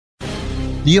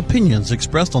The opinions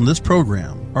expressed on this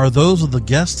program are those of the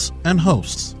guests and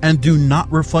hosts and do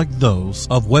not reflect those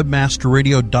of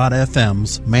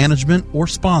WebmasterRadio.fm's management or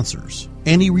sponsors.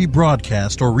 Any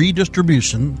rebroadcast or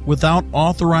redistribution without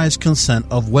authorized consent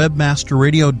of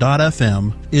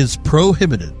WebmasterRadio.fm is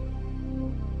prohibited.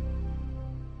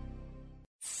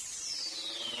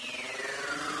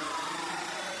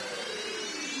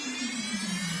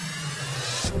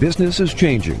 Business is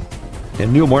changing,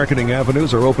 and new marketing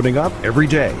avenues are opening up every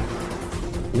day.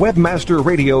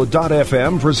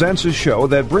 WebmasterRadio.fm presents a show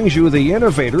that brings you the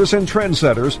innovators and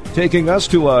trendsetters, taking us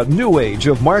to a new age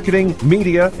of marketing,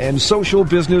 media, and social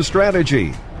business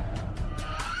strategy.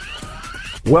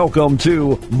 Welcome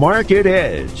to Market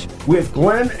Edge with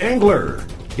Glenn Engler.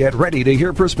 Get ready to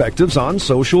hear perspectives on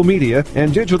social media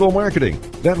and digital marketing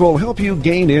that will help you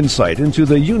gain insight into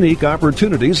the unique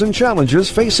opportunities and challenges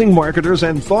facing marketers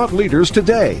and thought leaders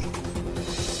today.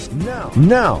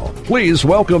 Now, please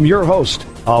welcome your host,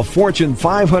 a Fortune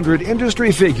 500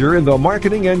 industry figure in the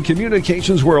marketing and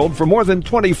communications world for more than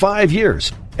 25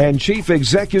 years, and Chief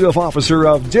Executive Officer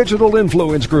of Digital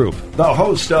Influence Group, the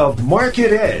host of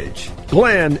Market Edge,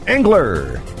 Glenn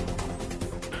Engler.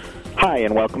 Hi,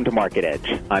 and welcome to Market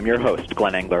Edge. I'm your host,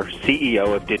 Glenn Engler,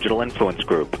 CEO of Digital Influence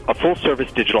Group, a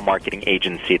full-service digital marketing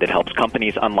agency that helps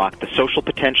companies unlock the social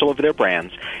potential of their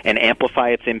brands and amplify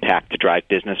its impact to drive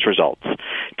business results.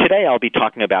 Today, I'll be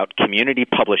talking about community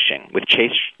publishing with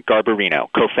Chase Garbarino,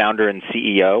 co-founder and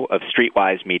CEO of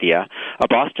Streetwise Media, a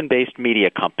Boston-based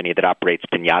media company that operates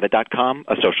Pinata.com,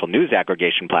 a social news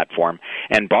aggregation platform,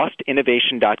 and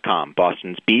BostonInnovation.com,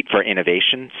 Boston's beat for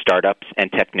innovation, startups,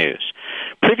 and tech news.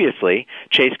 Previously,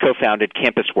 Chase co-founded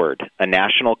Campus Word, a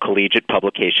national collegiate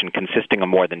publication consisting of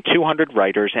more than 200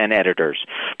 writers and editors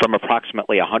from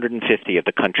approximately 150 of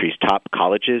the country's top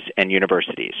colleges and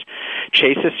universities.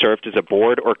 Chase has served as a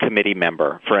board or committee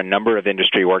member for a number of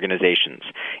industry organizations,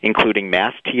 including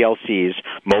Mass TLC's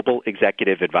Mobile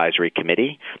Executive Advisory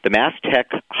Committee, the Mass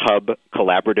Tech Hub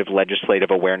Collaborative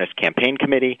Legislative Awareness Campaign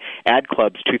Committee, Ad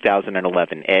Club's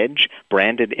 2011 EDGE,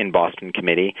 Branded in Boston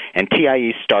Committee, and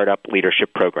TIE's Startup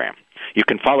Leadership Program. You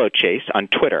can follow Chase on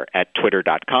Twitter at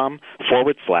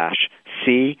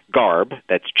twitter.com/CGARB,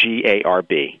 that's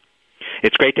G-A-R-B.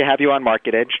 It's great to have you on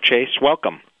Market Edge. Chase,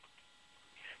 welcome.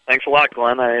 Thanks a lot,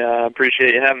 Glenn. I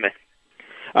appreciate you having me.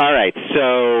 All right,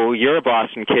 so you're a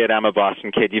Boston kid, I'm a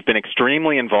Boston kid. You've been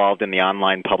extremely involved in the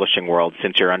online publishing world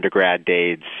since your undergrad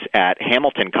days at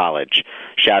Hamilton College.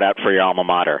 Shout out for your alma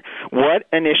mater. What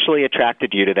initially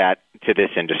attracted you to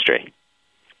this industry?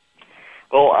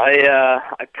 Well,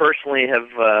 I personally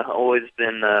have always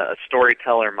been a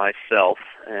storyteller myself,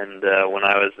 and when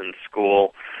I was in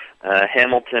school,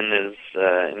 Hamilton is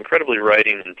incredibly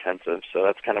writing intensive, so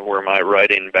that's kind of where my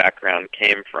writing background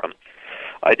came from.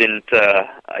 I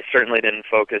certainly didn't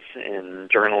focus in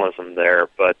journalism there,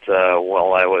 but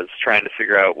while I was trying to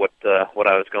figure out what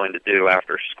I was going to do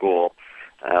after school,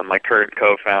 my current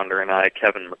co-founder and I,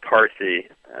 Kevin McCarthy,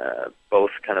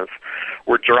 both kind of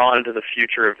were drawn to the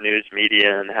future of news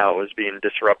media and how it was being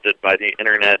disrupted by the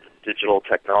internet and digital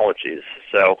technologies.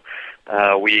 So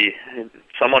we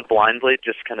somewhat blindly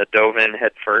just kind of dove in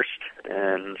head first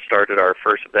and started our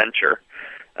first venture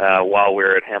while we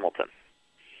were at Hamilton.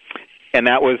 And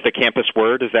that was the Campus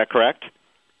Word, is that correct?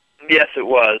 Yes, it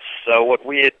was. So what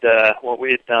we had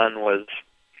done was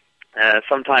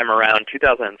sometime around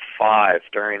 2005,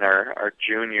 during our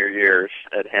junior years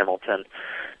at Hamilton,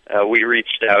 we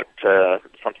reached out to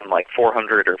something like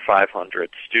 400 or 500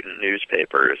 student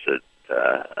newspapers at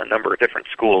a number of different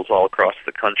schools all across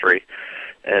the country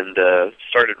and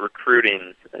started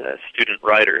recruiting student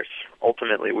writers.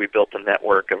 Ultimately, we built a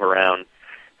network of around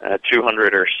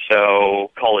 200 or so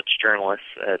college journalists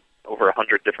at over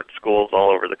 100 different schools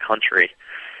all over the country,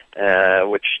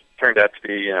 which turned out to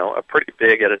be, a pretty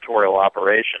big editorial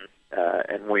operation.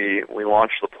 And we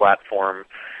launched the platform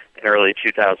in early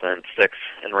 2006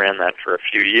 and ran that for a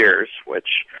few years,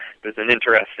 which was an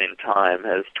interesting time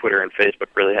as Twitter and Facebook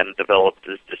really hadn't developed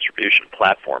as distribution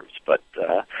platforms, but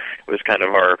it was kind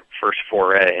of our first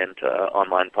foray into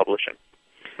online publishing.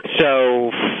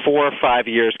 So 4 or 5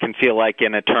 years can feel like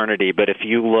an eternity, but if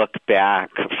you look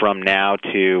back from now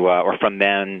to, or from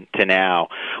then to now,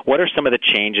 what are some of the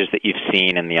changes that you've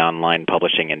seen in the online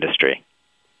publishing industry?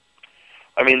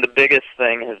 I mean, the biggest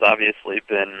thing has obviously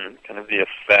been kind of the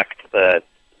effect that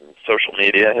social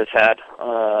media has had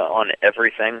on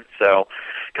everything. So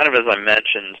kind of as I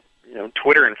mentioned,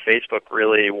 Twitter and Facebook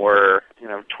really were,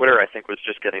 Twitter I think was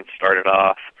just getting started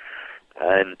off.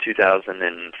 in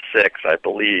 2006, I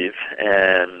believe,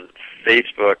 and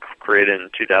Facebook, created in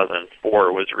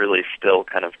 2004, was really still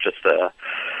kind of just a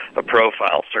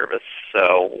profile service.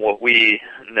 So what we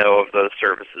know of those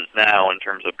services now in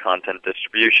terms of content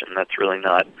distribution, that's really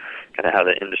not kind of how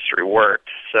the industry worked.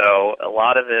 So a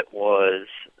lot of it was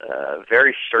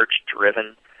very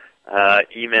search-driven.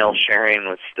 Email sharing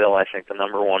was still, I think, the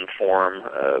number one form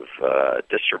of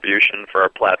distribution for our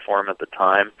platform at the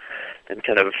time. And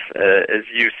kind of, as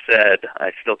you said,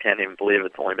 I still can't even believe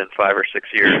it's only been 5 or 6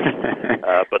 years,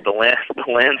 but the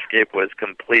landscape was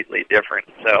completely different.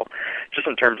 So just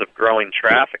in terms of growing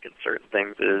traffic in certain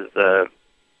things is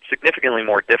significantly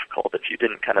more difficult if you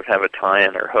didn't kind of have a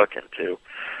tie-in or hook into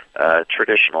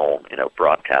traditional,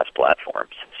 broadcast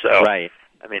platforms. So, right.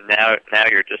 I mean, now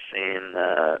you're just seeing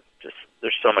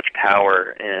there's so much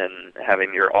power in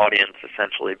having your audience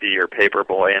essentially be your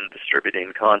paperboy and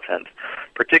distributing content,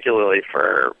 particularly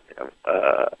for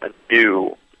a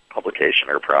new publication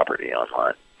or property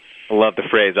online. I love the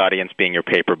phrase "audience being your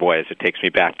paperboy," as it takes me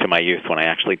back to my youth when I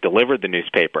actually delivered the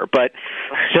newspaper. But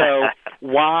so,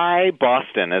 why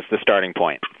Boston as the starting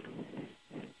point?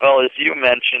 Well, as you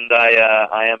mentioned,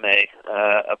 I am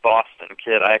a Boston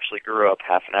kid. I actually grew up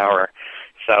half an hour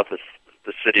south of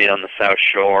the city on the South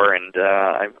Shore, and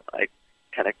I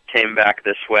kind of came back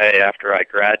this way after I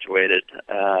graduated,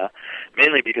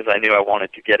 mainly because I knew I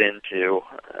wanted to get into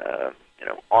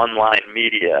online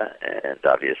media, and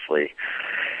obviously,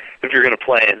 if you're going to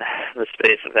play in the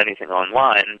space of anything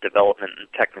online, development and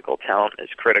technical talent is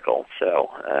critical.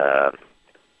 So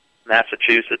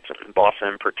Massachusetts, and Boston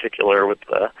in particular, with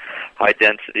the high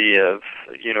density of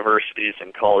universities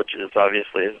and colleges,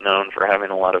 obviously is known for having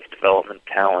a lot of development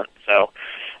talent. So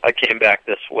I came back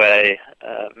this way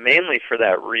mainly for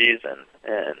that reason.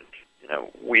 And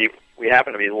we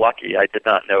happen to be lucky. I did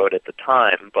not know it at the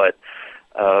time, but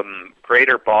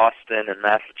Greater Boston and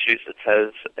Massachusetts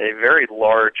has a very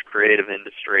large creative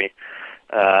industry.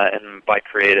 And by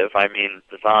creative, I mean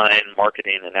design,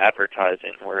 marketing, and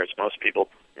advertising, whereas most people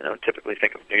typically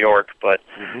think of New York, but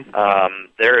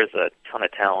there is a ton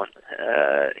of talent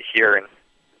here in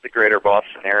the greater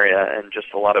Boston area, and just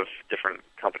a lot of different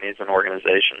companies and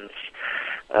organizations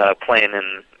playing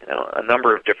in a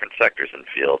number of different sectors and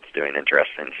fields, doing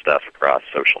interesting stuff across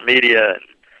social media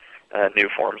and new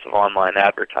forms of online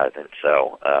advertising.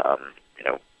 So,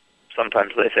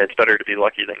 sometimes they say it's better to be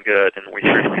lucky than good, and we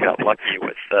certainly got lucky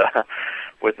with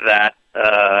that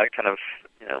kind of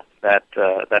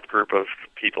that group of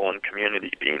people and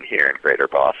community being here in Greater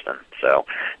Boston. So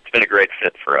it's been a great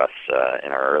fit for us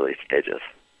in our early stages.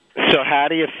 So how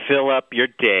do you fill up your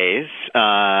days?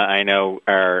 I know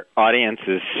our audience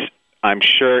is, I'm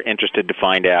sure, interested to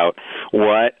find out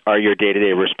what are your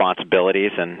day-to-day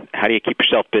responsibilities and how do you keep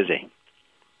yourself busy?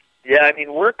 Yeah, I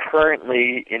mean, we're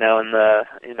currently, in the,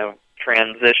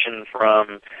 transition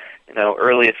from,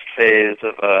 earliest phase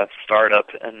of a startup,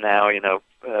 and now,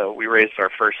 we raised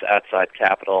our first outside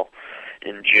capital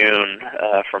in June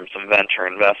from some venture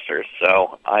investors.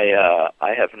 So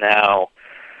I have now,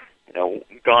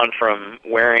 gone from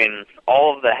wearing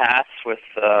all of the hats with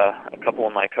a couple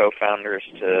of my co-founders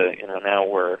to, now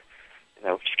we're,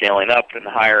 scaling up and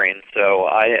hiring. So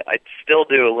I still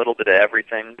do a little bit of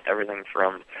everything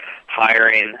from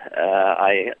hiring.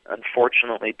 I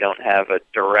unfortunately don't have a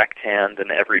direct hand in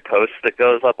every post that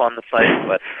goes up on the site,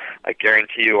 but I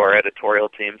guarantee you our editorial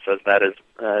team says that is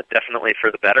definitely for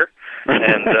the better.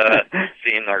 And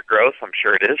seeing our growth, I'm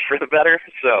sure it is for the better.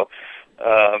 So,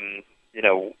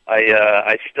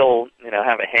 I still,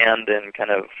 have a hand in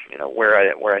kind of,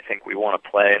 where I think we want to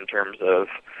play in terms of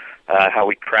how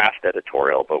we craft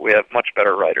editorial, but we have much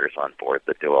better writers on board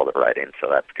that do all the writing, so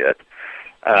that's good.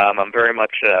 I'm very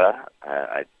much,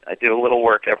 I do a little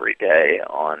work every day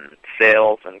on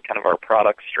sales and kind of our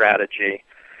product strategy,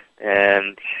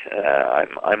 and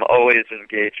I'm always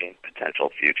engaging potential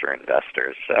future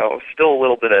investors. So still a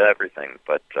little bit of everything,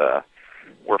 but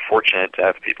we're fortunate to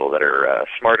have people that are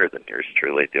smarter than yours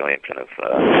truly doing kind of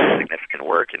significant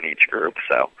work in each group.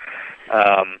 So,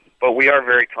 but we are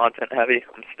very content heavy.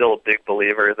 I'm still a big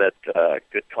believer that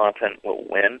good content will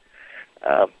win.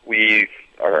 We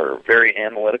are very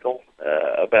analytical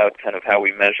about kind of how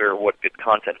we measure what good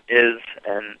content is,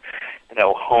 and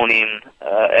honing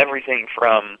everything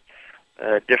from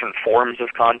different forms of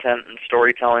content and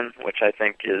storytelling, which I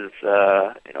think is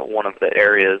one of the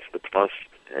areas that's most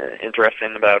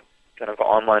interesting about kind of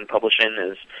online publishing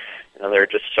is there are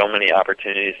just so many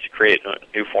opportunities to create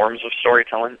new forms of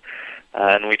storytelling.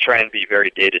 and we try and be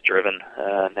very data-driven.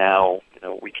 Now,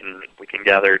 we can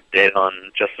gather data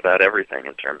on just about everything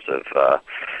in terms of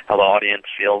how the audience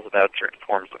feels about certain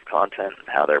forms of content and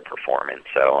how they're performing.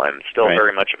 So I'm still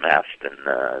very much immersed in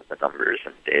the numbers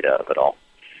and data of it all.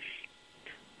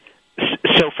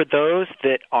 So for those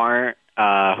that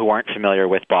who aren't familiar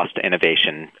with Boston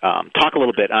Innovation, talk a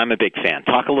little bit. I'm a big fan.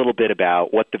 Talk a little bit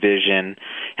about what the vision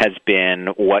has been,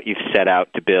 what you've set out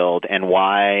to build, and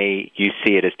why you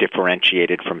see it as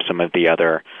differentiated from some of the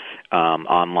other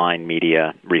online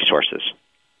media resources.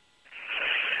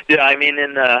 Yeah, I mean,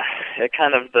 at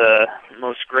kind of the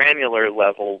most granular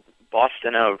level,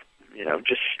 Boston,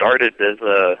 just started as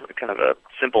a kind of a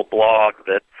simple blog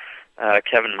that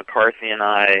Kevin McCarthy and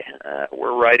I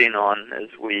were writing on as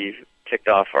we kicked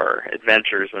off our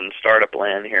adventures in startup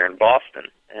land here in Boston.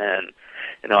 And,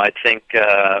 I think,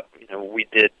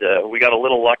 we got a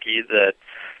little lucky that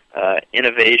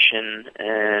innovation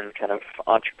and kind of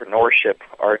entrepreneurship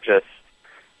are just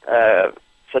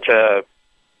such a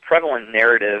prevalent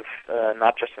narrative,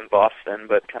 not just in Boston,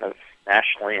 but kind of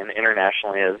nationally and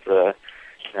internationally as,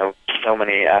 so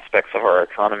many aspects of our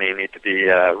economy need to be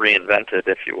reinvented,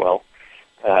 if you will.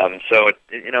 So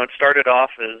it started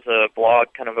off as a blog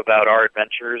kind of about our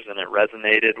adventures, and it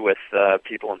resonated with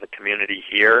people in the community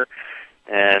here.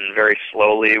 And very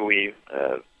slowly we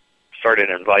started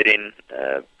inviting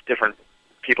different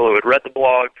people who had read the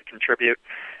blog to contribute.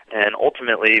 And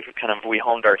ultimately, we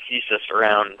honed our thesis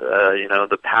around,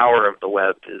 the power of the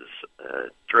web is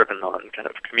driven on kind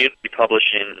of community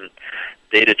publishing and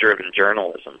data-driven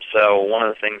journalism. So one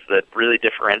of the things that really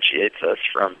differentiates us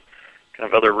from kind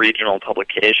of other regional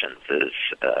publications is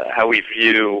how we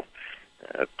view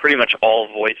pretty much all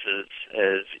voices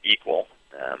as equal.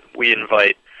 We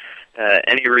invite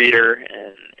any reader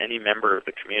and any member of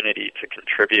the community to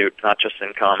contribute, not just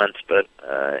in comments, but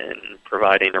in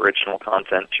providing original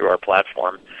content to our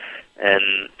platform.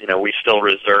 And, we still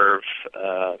reserve,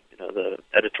 the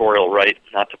editorial right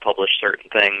not to publish certain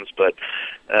things, but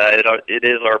it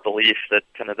is our belief that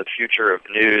kind of the future of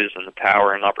news and the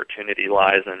power and opportunity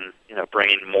lies in,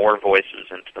 bringing more voices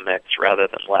into the mix rather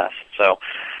than less. So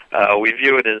we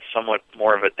view it as somewhat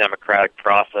more of a democratic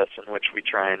process in which we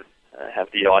try and have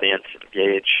the audience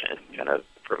engage and kind of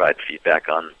provide feedback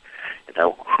on,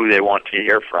 who they want to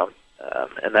hear from.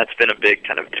 And that's been a big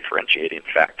kind of differentiating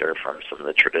factor from some of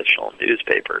the traditional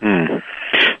newspapers. Mm.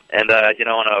 And,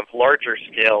 on a larger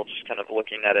scale, just kind of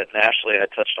looking at it nationally, I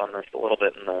touched on this a little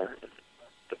bit in the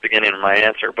beginning of my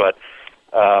answer, but,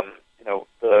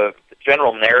 the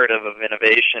general narrative of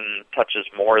innovation touches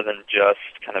more than just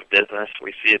kind of business.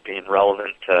 We see it being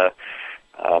relevant to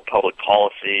public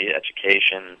policy,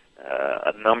 education,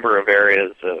 a number of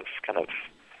areas of kind of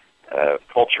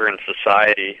culture and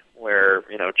society where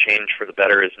change for the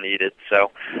better is needed.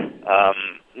 So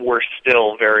we're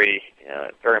still very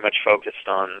much focused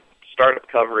on startup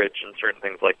coverage and certain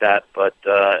things like that, but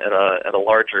at a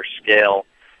larger scale,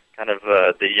 kind of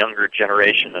the younger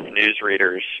generation of news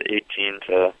readers, 18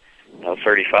 to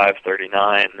 35,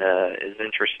 39, is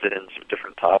interested in some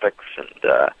different topics,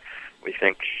 and we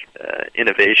think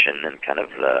innovation and kind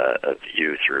of a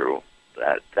view through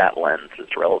that lens is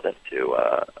relevant to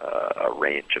a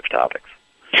range of topics.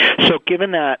 So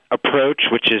given that approach,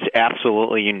 which is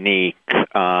absolutely unique,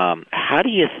 how do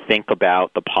you think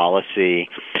about the policy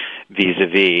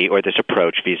vis-a-vis, or this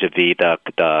approach vis-a-vis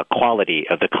the quality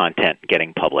of the content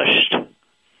getting published?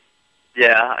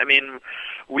 Yeah, I mean,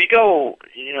 we go,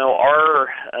 our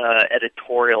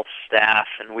editorial staff,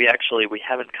 and we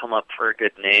haven't come up for a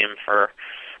good name for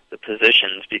the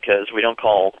positions because we don't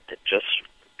call it just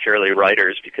purely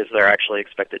writers because they're actually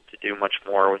expected to do much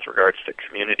more with regards to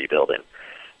community building.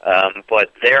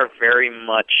 But they're very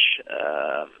much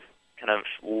kind of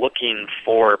looking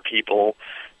for people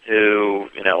who,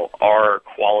 are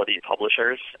quality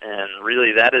publishers, and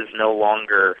really that is no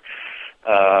longer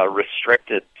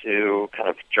restricted to kind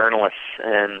of journalists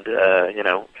and,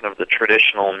 kind of the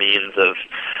traditional means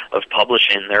of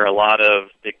publishing. There are a lot of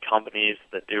big companies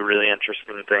that do really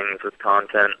interesting things with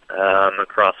content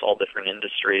across all different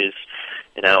industries,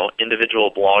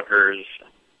 individual bloggers,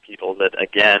 people that,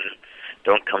 again,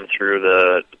 don't come through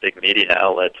the big media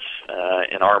outlets,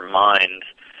 in our mind,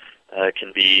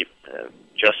 can be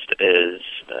just as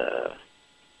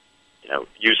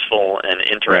useful and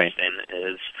interesting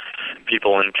as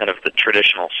people in kind of the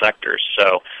traditional sectors.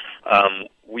 So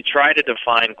we try to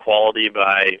define quality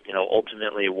by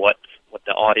ultimately what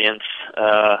the audience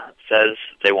says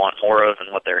they want more of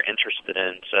and what they're interested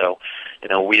in. So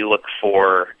we look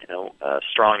for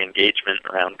strong engagement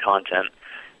around content.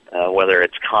 Whether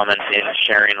it's commenting,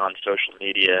 sharing on social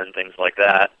media, and things like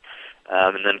that.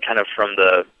 And then kind of from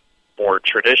the more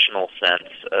traditional sense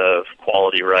of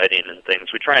quality writing and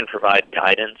things, we try and provide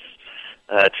guidance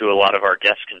to a lot of our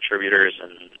guest contributors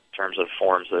in terms of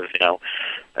forms of,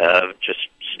 just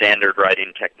standard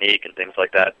writing technique and things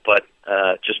like that. But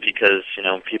just because,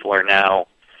 people are now,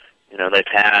 they've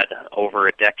had over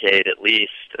a decade at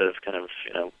least of kind of,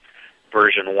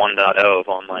 version 1.0 of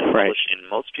online publishing.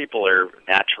 Most people are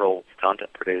natural content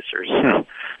producers.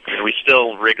 We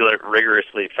still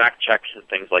rigorously fact check and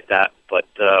things like that, but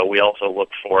we also look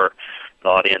for the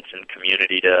audience and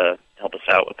community to help us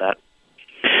out with that.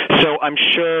 So I'm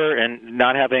sure, and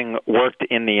not having worked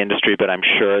in the industry, but I'm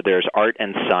sure there's art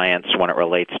and science when it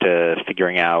relates to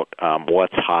figuring out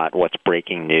what's hot, what's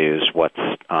breaking news, what's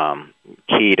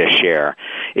key to share.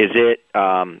 Is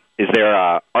there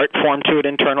a art form to it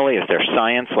internally? Is there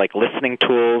science, like listening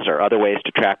tools or other ways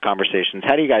to track conversations?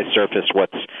 How do you guys surface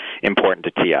what's important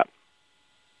to tee up?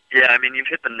 Yeah, I mean, you've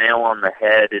hit the nail on the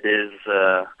head. It is,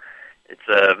 it's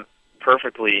a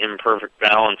perfectly imperfect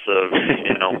balance of,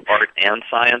 art and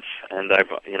science, and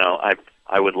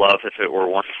I would love if it were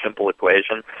one simple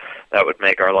equation. That would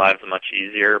make our lives much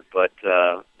easier, but,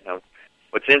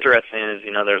 what's interesting is,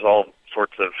 there's all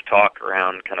sorts of talk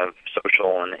around kind of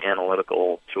social and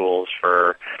analytical tools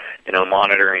for,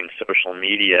 monitoring social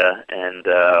media, and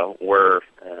we're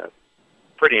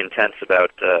pretty intense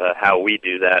about how we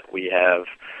do that. We have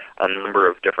a number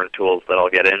of different tools that I'll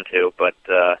get into, but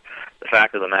the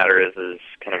fact of the matter is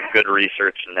kind of good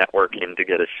research and networking to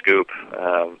get a scoop,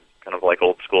 kind of like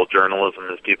old school journalism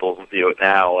as people view it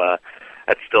now,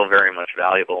 that's still very much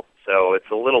valuable. So it's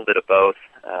a little bit of both.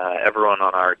 Everyone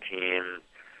on our team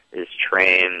is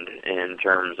trained in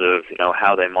terms of,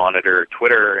 how they monitor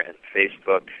Twitter and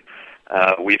Facebook.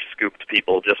 We've scooped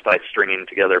people just by stringing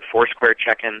together Foursquare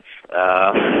check-ins.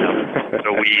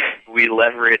 So we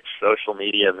leverage social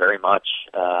media very much.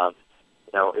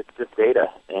 It's just data,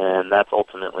 and that's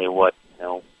ultimately what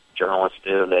journalists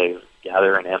do. They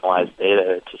gather and analyze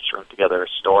data to string together a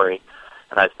story.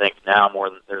 And I think now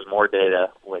there's more data,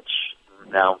 which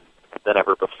now than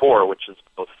ever before, which is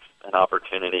both an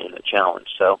opportunity and a challenge.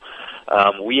 So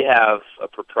we have a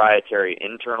proprietary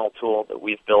internal tool that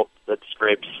we've built that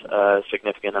scrapes a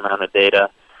significant amount of data.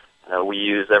 We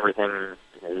use everything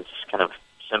as kind of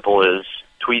simple as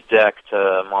TweetDeck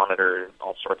to monitor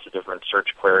all sorts of different search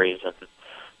queries, and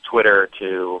Twitter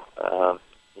to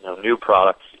new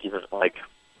products, even like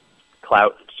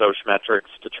Clout and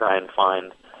Sociometrics, to try and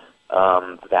find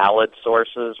valid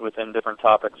sources within different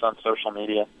topics on social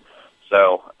media.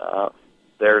 So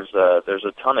there's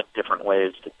a ton of different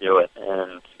ways to do it,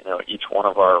 and each one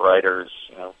of our writers,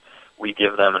 we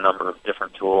give them a number of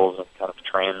different tools and kind of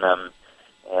train them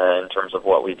in terms of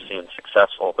what we've seen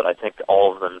successful. But I think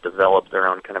all of them develop their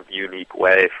own kind of unique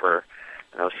way for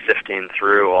sifting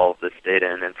through all of this data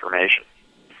and information.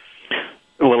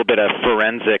 A little bit of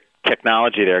forensic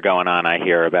technology there going on, I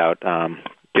hear, about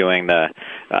doing the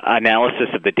analysis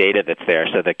of the data that's there.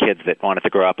 So the kids that wanted to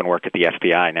grow up and work at the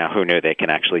FBI, now who knew they can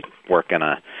actually work on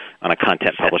a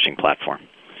content publishing platform?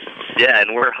 Yeah,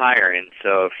 and we're hiring,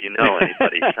 so if you know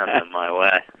anybody, send them my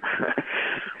way.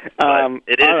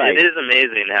 It is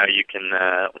amazing how you can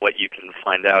what you can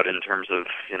find out in terms of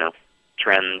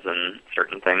trends and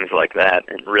certain things like that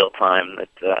in real time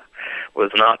that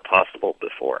was not possible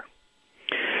before.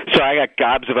 So I got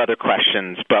gobs of other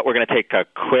questions, but we're going to take a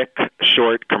quick,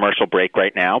 short commercial break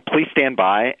right now. Please stand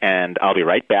by, and I'll be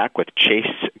right back with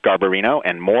Chase Garbarino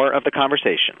and more of the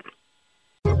conversation.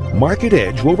 Market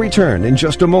Edge will return in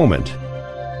just a moment.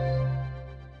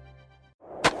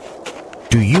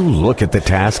 Do you look at the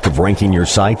task of ranking your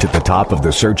site at the top of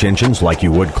the search engines like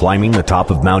you would climbing the top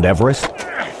of Mount Everest?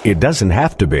 It doesn't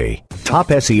have to be.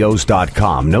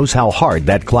 TopSEOs.com knows how hard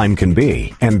that climb can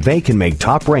be, and they can make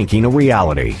top ranking a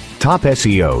reality. Top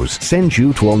SEOs sends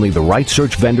you to only the right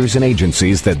search vendors and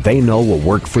agencies that they know will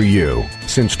work for you.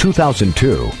 Since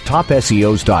 2002,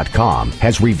 TopSEOs.com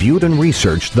has reviewed and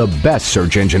researched the best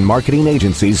search engine marketing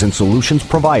agencies and solutions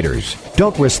providers.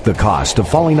 Don't risk the cost of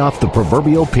falling off the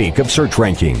proverbial peak of search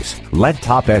rankings. Let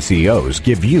Top SEOs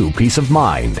give you peace of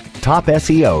mind.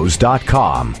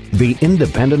 TopSEOs.com, the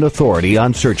independent authority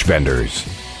on search vendors.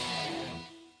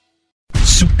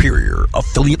 Superior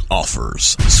affiliate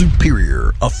offers,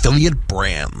 superior affiliate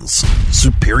brands,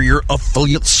 superior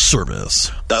affiliate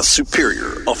service, the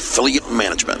Superior Affiliate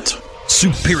Management.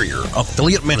 Superior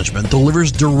Affiliate Management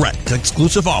delivers direct,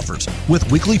 exclusive offers with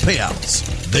weekly payouts.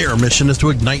 Their mission is to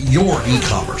ignite your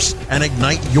e-commerce and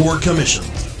ignite your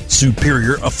commissions.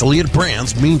 Superior Affiliate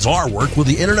Brands means our work with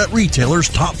the Internet Retailer's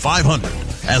Top 500,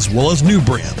 as well as new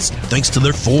brands, thanks to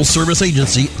their full-service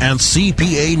agency and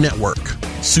CPA network.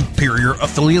 Superior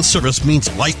affiliate service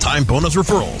means lifetime bonus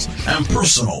referrals and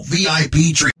personal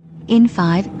VIP treatment. In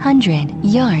 500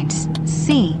 yards,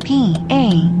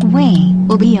 CPA Way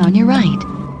will be on your right.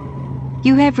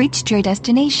 You have reached your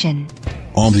destination.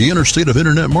 On the interstate of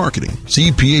internet marketing,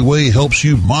 CPA Way helps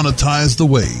you monetize the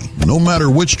way. No matter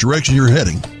which direction you're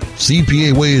heading,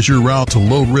 CPA Way is your route to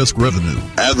low-risk revenue.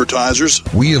 Advertisers,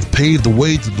 we have paved the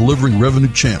way to delivering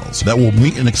revenue channels that will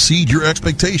meet and exceed your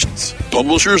expectations.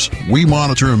 Publishers, we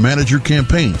monitor and manage your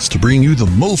campaigns to bring you the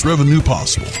most revenue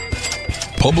possible.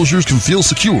 Publishers can feel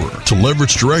secure to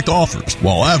leverage direct offers,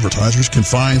 while advertisers can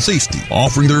find safety,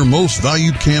 offering their most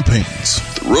valued campaigns.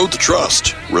 The road to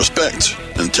trust, respect,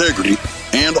 integrity,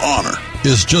 and honor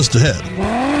is just ahead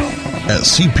at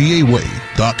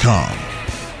CPAway.com.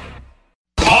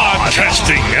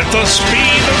 Podcasting at the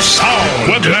speed of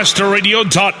sound.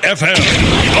 Webmasterradio.fm,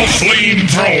 the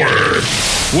flamethrower.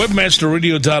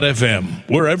 Webmasterradio.fm,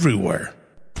 we're everywhere.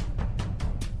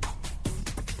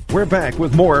 We're back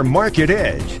with more Market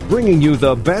Edge, bringing you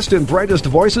the best and brightest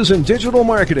voices in digital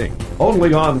marketing,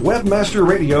 only on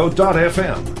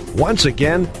webmasterradio.fm. Once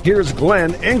again, here's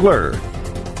Glenn Engler.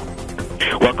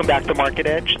 Welcome back to Market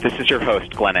Edge. This is your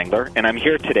host, Glenn Engler, and I'm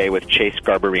here today with Chase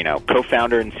Garbarino,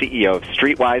 co-founder and CEO of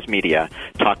Streetwise Media,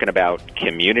 talking about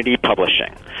community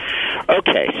publishing.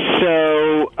 Okay,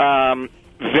 so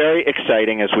very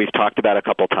exciting, as we've talked about a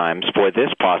couple times, for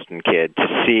this Boston kid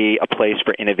to see a place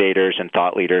for innovators and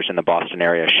thought leaders in the Boston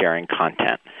area sharing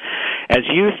content. As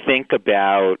you think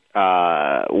about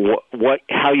how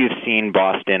you've seen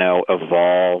Bostino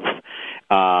evolve,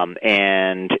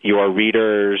 and your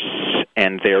readers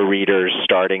and their readers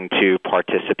starting to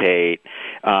participate,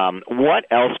 what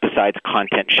else besides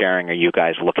content sharing are you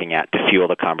guys looking at to fuel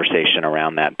the conversation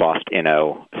around that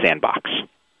Bostino sandbox?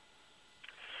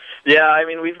 Yeah, I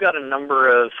mean, we've got a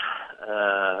number of,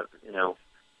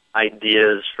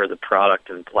 ideas for the product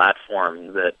and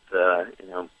platform that,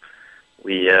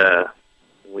 we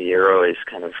are always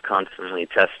kind of constantly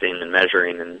testing and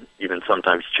measuring and even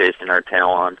sometimes chasing our tail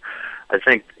on. I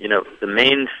think, the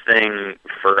main thing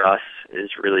for us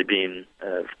is really being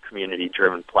a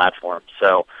community-driven platform.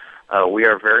 So we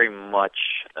are very much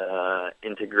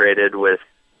integrated with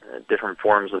different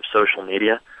forms of social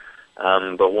media.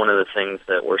 But one of the things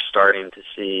that we're starting to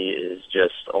see is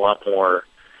just a lot more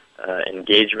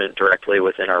engagement directly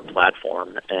within our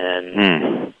platform.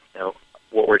 And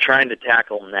what we're trying to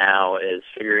tackle now is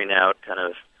figuring out kind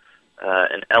of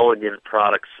an elegant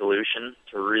product solution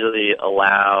to really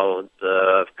allow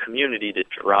the community to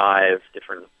drive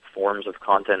different forms of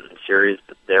content and series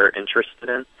that they're interested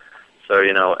in. So,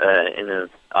 in an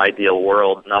ideal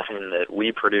world, nothing that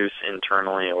we produce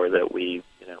internally or that we,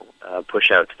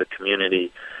 push out to the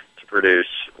community to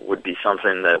produce would be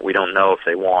something that we don't know if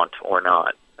they want or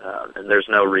not. And there's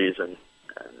no reason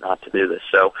not to do this.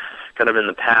 So kind of in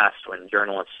the past, when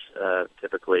journalists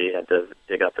typically had to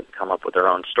dig up and come up with their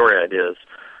own story ideas,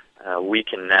 we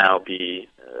can now be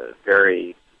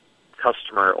very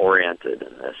customer-oriented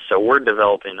in this. So we're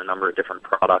developing a number of different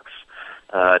products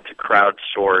to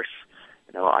crowdsource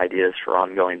ideas for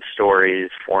ongoing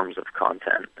stories, forms of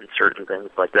content, and certain things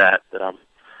like that I'm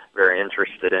very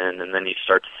interested in. And then you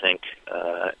start to think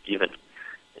even,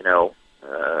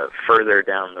 further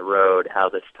down the road how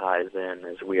this ties in,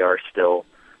 as we are still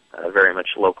very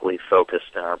much locally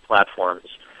focused in our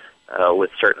platforms with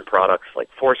certain products like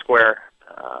Foursquare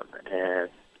and,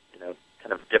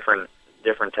 kind of different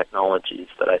technologies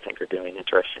that I think are doing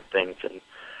interesting things and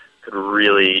could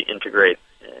really integrate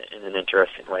in an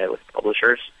interesting way with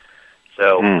publishers.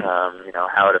 So,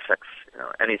 how it affects,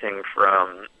 anything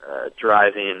from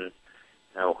driving,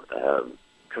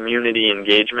 community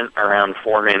engagement around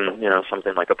forming,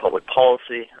 something like a public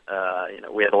policy.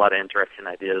 We had a lot of interesting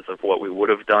ideas of what we would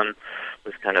have done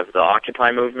with kind of the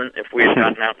Occupy movement if we had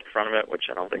gotten out in front of it, which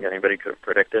I don't think anybody could have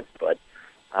predicted. But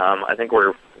I think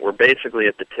we're basically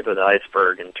at the tip of the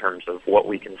iceberg in terms of what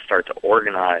we can start to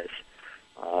organize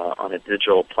on a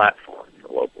digital platform for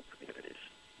local communities.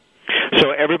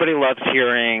 So everybody loves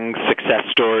hearing success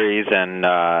stories and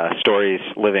stories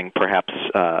living perhaps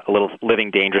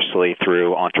living dangerously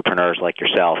through entrepreneurs like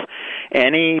yourself.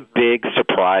 Any big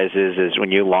surprises is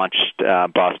when you launched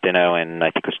Bostino in, I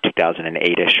think it was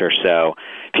 2008-ish or so.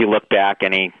 If you look back,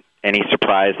 any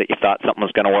surprise that you thought something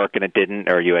was going to work and it didn't,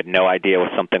 or you had no idea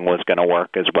if something was going to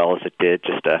work as well as it did?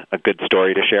 Just a good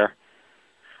story to share?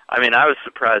 I mean, I was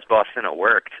surprised Bostino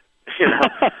worked.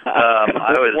 I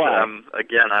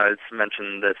was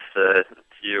mentioned this to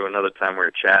you another time we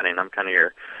were chatting. I'm kind of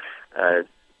your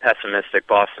pessimistic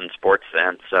Boston sports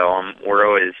fan, so we're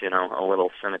always, a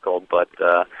little cynical. But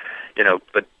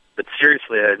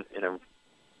seriously,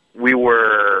 we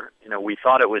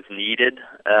thought it was needed.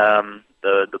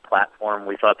 The platform,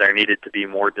 we thought there needed to be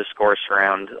more discourse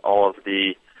around all of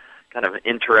the kind of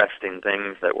interesting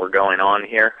things that were going on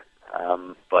here.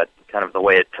 But kind of the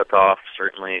way it took off,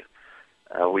 certainly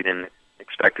we didn't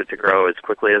expect it to grow as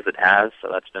quickly as it has, so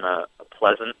that's been a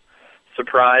pleasant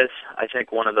surprise. I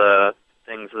think one of the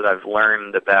things that I've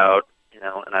learned about,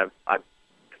 and I've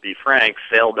to be frank,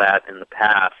 failed at in the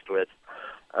past with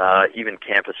even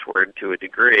Campus Word to a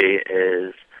degree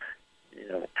is,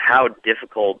 how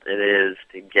difficult it is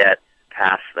to get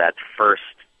past that first,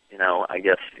 I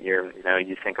guess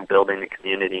you think of building a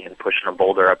community and pushing a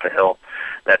boulder up a hill,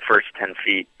 that first 10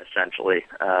 feet, essentially,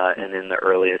 and in the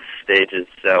earliest stages.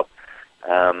 So,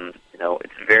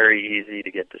 it's very easy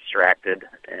to get distracted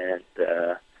and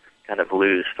kind of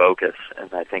lose focus.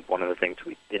 And I think one of the things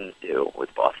we didn't do with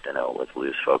Bostino was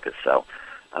lose focus. So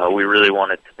we really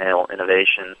wanted to nail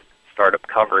innovation, startup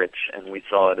coverage, and we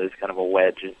saw it as kind of a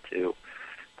wedge into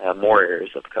more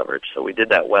areas of coverage. So we did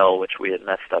that well, which we had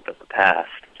messed up in the past.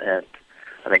 And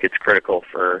I think it's critical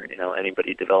for,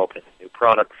 anybody developing a new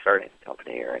product, starting a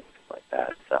company or anything like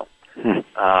that. So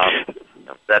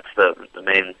that's the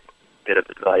main bit of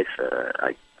advice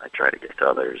I try to give to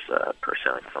others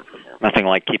pursuing something new. Nothing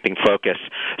like keeping focus.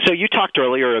 So you talked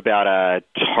earlier about a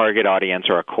target audience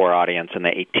or a core audience in the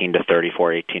 18 to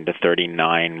 34, 18 to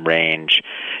 39 range.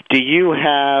 Have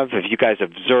you guys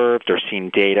observed or seen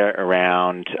data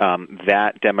around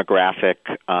that demographic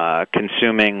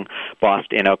consuming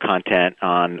Bostino content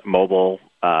on mobile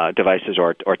devices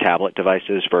or tablet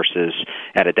devices versus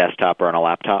at a desktop or on a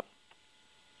laptop?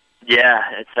 Yeah,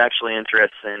 it's actually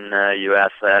interesting you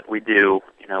asked that. We do,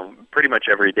 pretty much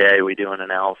every day we do an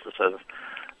analysis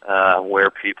of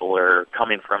where people are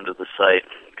coming from to the site,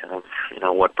 kind of,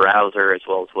 what browser as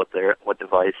well as what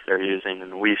device they're using.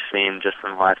 And we've seen just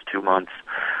in the last 2 months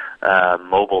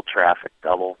mobile traffic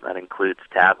double. That includes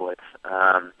tablets.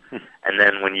 And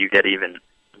then when you get even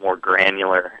more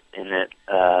granular in it,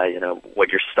 what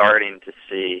you're starting to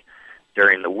see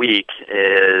during the week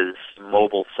is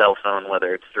mobile cell phone,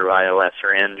 whether it's through iOS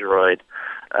or Android,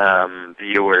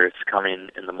 viewers coming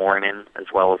in the morning as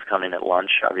well as coming at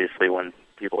lunch, obviously when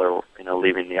people are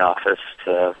leaving the office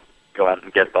to go out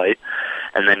and get a bite.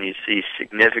 And then you see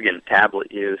significant tablet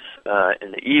use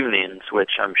in the evenings,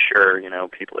 which I'm sure,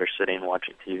 people are sitting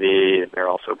watching TV and they're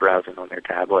also browsing on their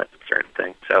tablet and certain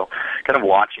things. So kind of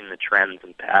watching the trends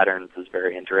and patterns is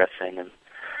very interesting, and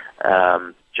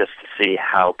just to see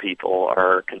how people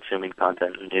are consuming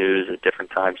content and news at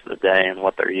different times of the day and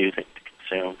what they're using to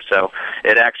consume. So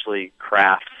it actually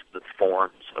crafts the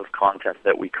forms of content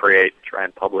that we create, try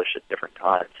and publish at different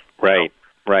times. Right.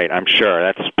 Right, I'm sure.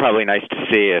 That's probably nice to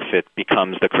see if it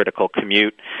becomes the critical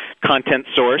commute content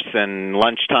source and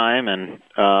lunchtime and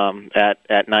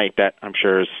at night. That, I'm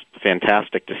sure, is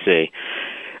fantastic to see.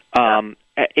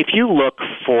 If you look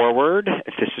forward,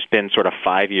 if this has been sort of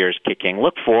 5 years kicking,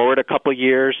 look forward a couple of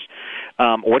years,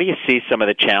 what do you see some of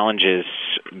the challenges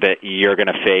that you're going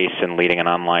to face in leading an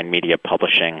online media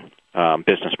publishing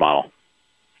business model?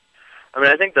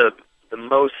 I think the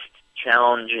most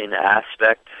challenging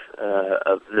aspect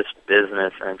of this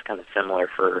business, and it's kind of similar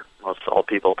for most all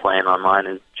people playing online,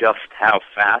 is just how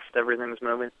fast everything's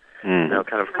moving. Kind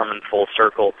of coming full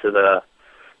circle to the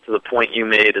point you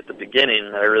made at the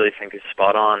beginning that I really think is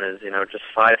spot on is, just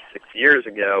 5-6 years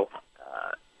ago,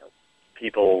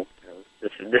 people,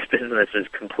 this business is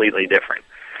completely different.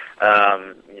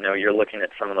 You're looking at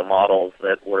some of the models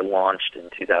that were launched in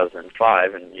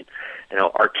 2005, and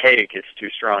archaic is too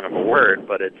strong of a word,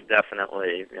 but it's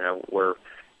definitely,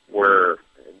 we're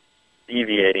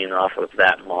deviating off of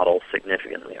that model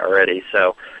significantly already.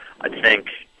 So I think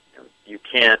you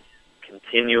can't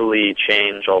continually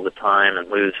change all the time and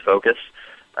lose focus,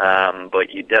 but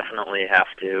you definitely have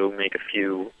to make a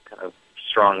few kind of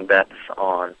strong bets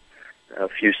on a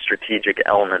few strategic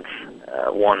elements.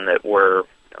 One that we're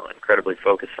incredibly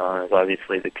focused on is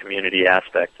obviously the community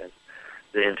aspect and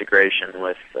the integration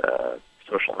with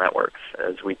social networks,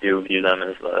 as we do view them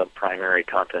as the primary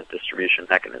content distribution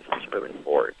mechanisms moving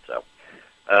forward. So,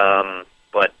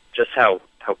 but just how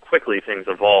quickly things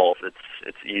evolve,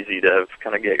 it's easy to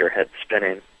kind of get your head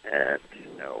spinning and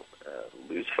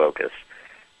lose focus.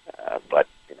 But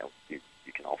you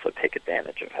can also take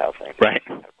advantage of how things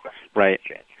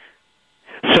change.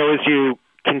 So as you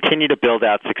continue to build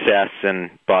out success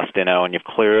in Bostino, and you've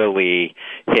clearly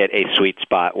hit a sweet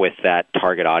spot with that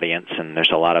target audience, and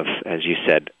there's a lot of, as you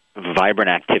said, vibrant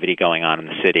activity going on in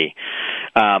the city.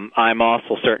 I'm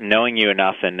also certain, knowing you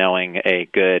enough and knowing a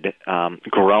good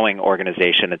growing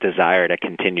organization, a desire to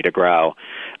continue to grow,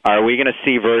 are we going to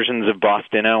see versions of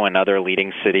Bostino and other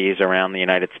leading cities around the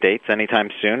United States anytime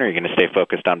soon, or are you going to stay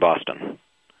focused on Boston?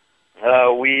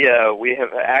 We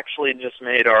have actually just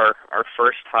made our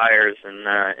first hires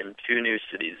in two new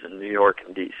cities, in New York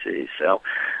and D.C. So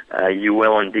you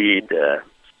will indeed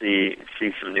see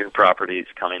some new properties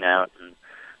coming out.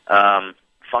 And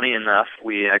funny enough,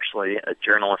 a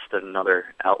journalist at another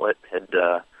outlet had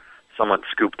someone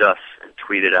scooped us and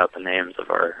tweeted out the names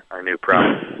of our new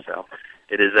properties. So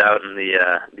it is out in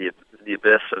the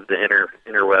abyss of the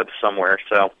interweb somewhere.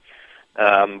 So.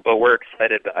 But we're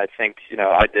excited. I think,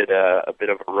 I did a bit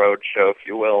of a road show, if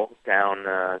you will, down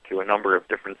to a number of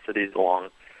different cities along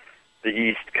the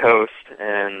East Coast,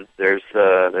 and there's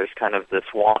kind of this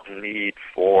want and need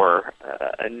for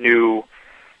a new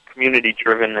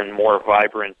community-driven and more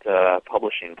vibrant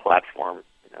publishing platform,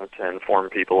 to inform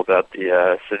people about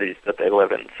the cities that they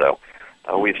live in. So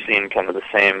we've seen kind of the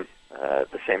same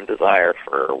desire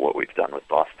for what we've done with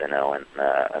Bostino and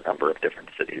a number of different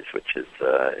cities, which is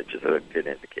a good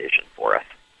indication for us.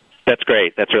 That's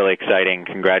great. That's really exciting.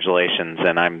 Congratulations.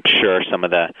 And I'm sure some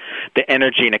of the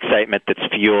energy and excitement that's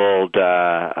fueled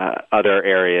other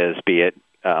areas, be it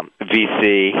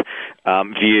VC,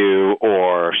 View,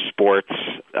 or sports,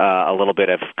 a little bit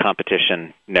of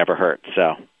competition never hurts.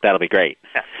 So that'll be great.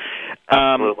 Yeah,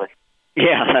 absolutely.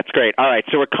 Yeah, that's great. All right,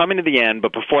 so we're coming to the end,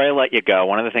 but before I let you go,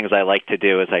 one of the things I like to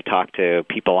do as I talk to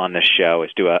people on this show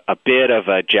is do a bit of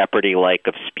a Jeopardy-like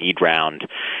of speed round.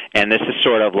 And this is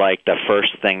sort of like the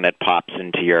first thing that pops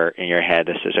into in your head.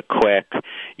 This is a quick,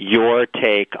 your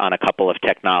take on a couple of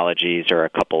technologies or a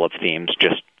couple of themes.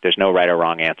 Just there's no right or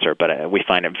wrong answer, but we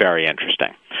find it very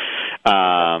interesting.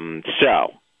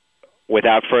 So,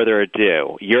 without further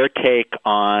ado, your take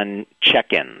on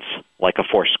check-ins, like a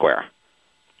Foursquare.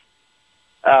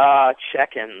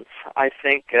 Check-ins. I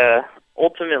think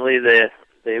ultimately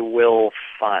they will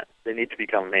they need to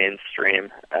become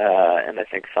mainstream, and I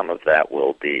think some of that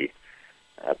will be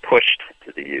pushed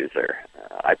to the user.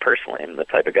 I personally am the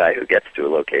type of guy who gets to a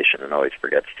location and always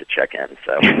forgets to check in.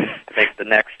 So I think the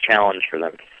next challenge for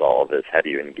them to solve is how do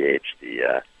you engage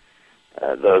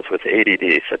those with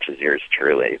ADD, such as yours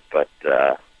truly. But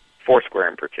Foursquare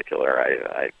in particular,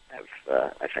 I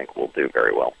think will do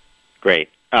very well. Great.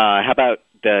 How about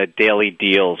the daily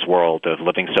deals world of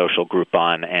Living Social,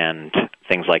 Groupon, and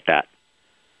things like that?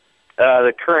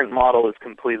 The current model is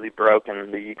completely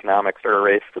broken. The economics are a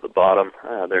race to the bottom.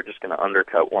 They're just going to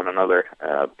undercut one another.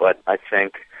 But I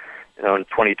think, in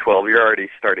 2012, you're already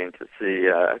starting to see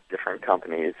different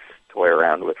companies toy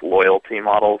around with loyalty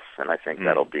models, and I think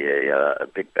that'll be a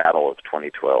big battle of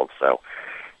 2012. So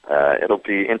it'll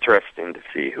be interesting to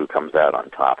see who comes out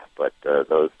on top. But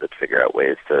those that figure out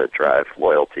ways to drive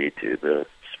loyalty to the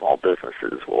small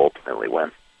businesses will ultimately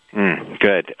win.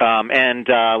 Good. And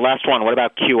last one, what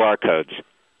about QR codes?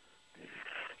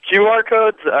 QR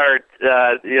codes are,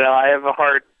 I have a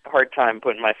hard time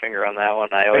putting my finger on that one.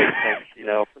 I always think,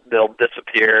 they'll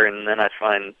disappear, and then I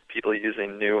find people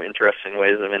using new, interesting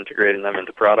ways of integrating them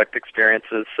into product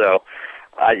experiences. So,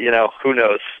 who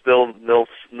knows? They'll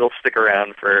stick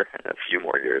around for a few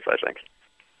more years, I think.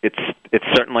 It's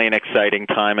certainly an exciting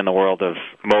time in the world of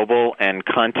mobile and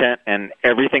content and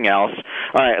everything else.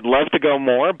 All right, I'd love to go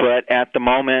more, but at the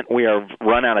moment we are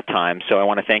run out of time, so I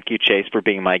want to thank you, Chase, for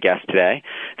being my guest today.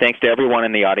 Thanks to everyone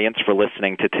in the audience for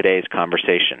listening to today's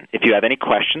conversation. If you have any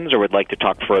questions or would like to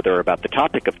talk further about the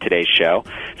topic of today's show,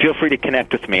 feel free to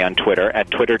connect with me on Twitter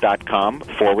at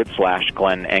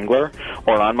twitter.com/Glenn Engler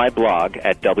or on my blog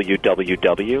at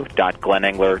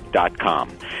www.glennengler.com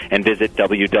and visit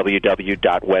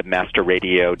www.webmasterradio.fm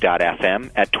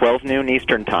at 12 noon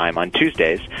Eastern Time on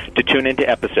Tuesdays to tune into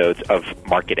episodes of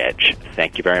Market Edge.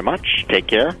 Thank you very much. Take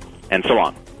care, and so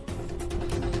long.